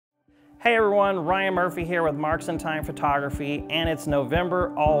Hey everyone, Ryan Murphy here with Marks and Time Photography, and it's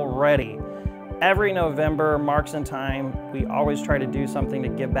November already. Every November, Marks and Time, we always try to do something to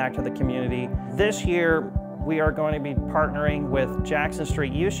give back to the community. This year, we are going to be partnering with Jackson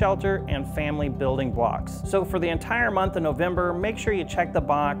Street Youth Shelter and Family Building Blocks. So for the entire month of November, make sure you check the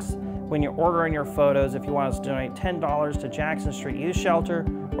box when you're ordering your photos if you want us to donate $10 to Jackson Street Youth Shelter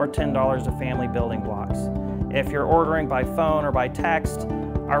or $10 to Family Building Blocks. If you're ordering by phone or by text,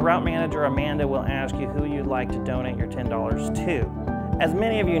 our route manager, Amanda, will ask you who you'd like to donate your $10 to. As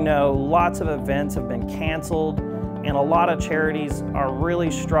many of you know, lots of events have been canceled, and a lot of charities are really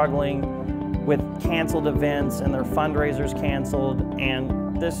struggling with canceled events and their fundraisers canceled.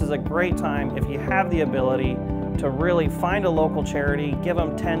 And this is a great time, if you have the ability, to really find a local charity, give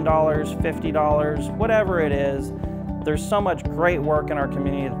them $10, $50, whatever it is. There's so much great work in our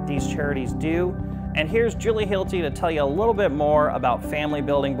community that these charities do. And here's Julie Hilty to tell you a little bit more about Family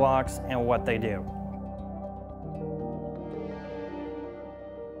Building Blocks and what they do.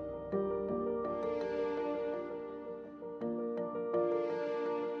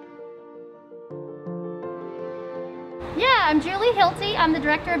 Yeah, I'm Julie Hilty. I'm the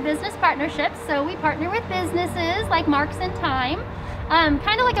Director of Business Partnerships. So we partner with businesses like Marks and Time,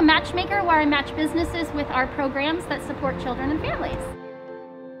 kind of like a matchmaker where I match businesses with our programs that support children and families.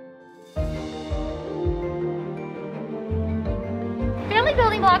 Family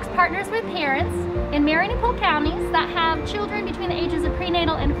Building Blocks partners with parents in Marion and Polk counties that have children between the ages of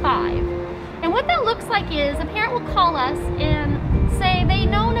prenatal and 5. And what that looks like is a parent will call us and say they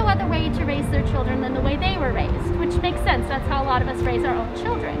know no other way to raise their children than the way they were raised, which makes sense. That's how a lot of us raise our own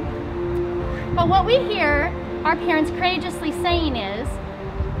children. But what we hear our parents courageously saying is,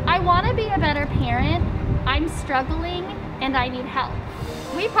 I want to be a better parent, I'm struggling, and I need help.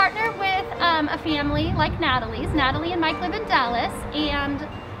 We partner with a family like Natalie's. Natalie and Mike live in Dallas, and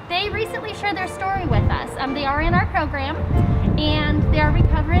they recently shared their story with us. They are in our program, and they are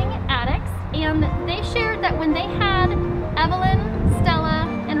recovering addicts, and they shared that when they had Evelyn, Stella,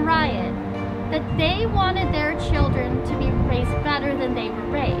 and Riot, that they wanted their children to be raised better than they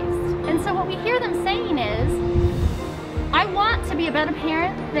were raised. And so what we hear them saying is, I want to be a better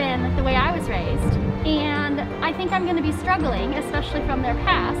parent than the way I was raised, and I think I'm going to be struggling, especially from their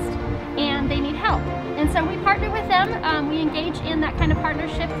past, and they need help. And so we partner with them. We engage in that kind of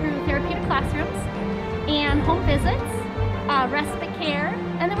partnership through therapeutic classrooms and home visits, respite care,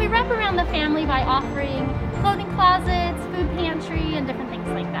 and then we wrap around the family by offering clothing closets, food pantry, and different things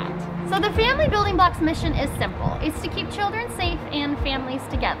like that. So the Family Building Blocks mission is simple. It's to keep children safe and families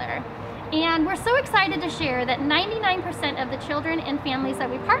together. And we're so excited to share that 99% of the children and families that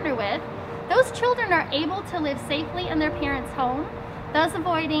we partner with, those children are able to live safely in their parents' home, thus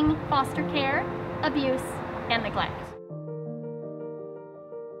avoiding foster care, abuse, and neglect.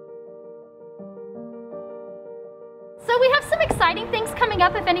 So we have some exciting things coming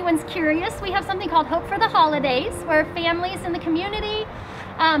up if anyone's curious. We have something called Hope for the Holidays, where families in the community,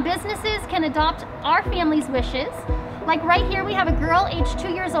 businesses can adopt our family's wishes. Like right here, we have a girl aged 2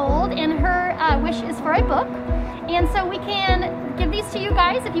 years old, and her wish is for a book. And so we can give these to you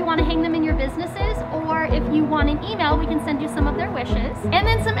guys if you want to hang them in your businesses, or if you want an email, we can send you some of their wishes. And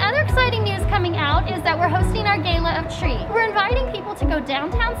then some other exciting news coming out is that we're hosting our Gala of Tree. We're inviting people to go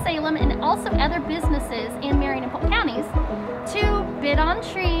downtown Salem and also other businesses in Marion and Polk counties to bid on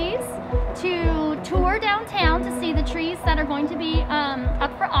trees, to tour downtown to see the trees that are going to be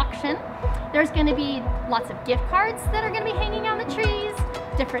up for auction. There's going to be lots of gift cards that are going to be hanging on the trees,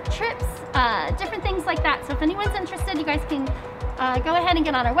 different trips, different things like that. So if anyone's interested, you guys can go ahead and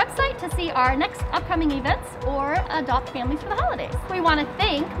get on our website to see our next upcoming events or adopt families for the holidays. We want to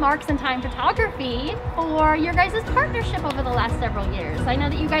thank Marks and Time Photography for your guys' partnership over the last several years. I know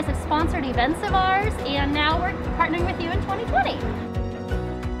that you guys have sponsored events of ours, and now we're partnering with you in 2020.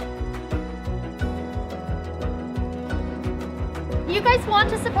 If you guys want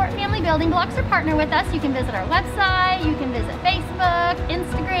to support Family Building Blocks or partner with us, you can visit our website, you can visit Facebook,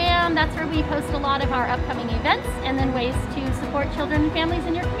 Instagram. That's where we post a lot of our upcoming events, and then ways to support children and families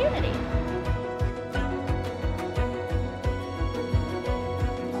in your community.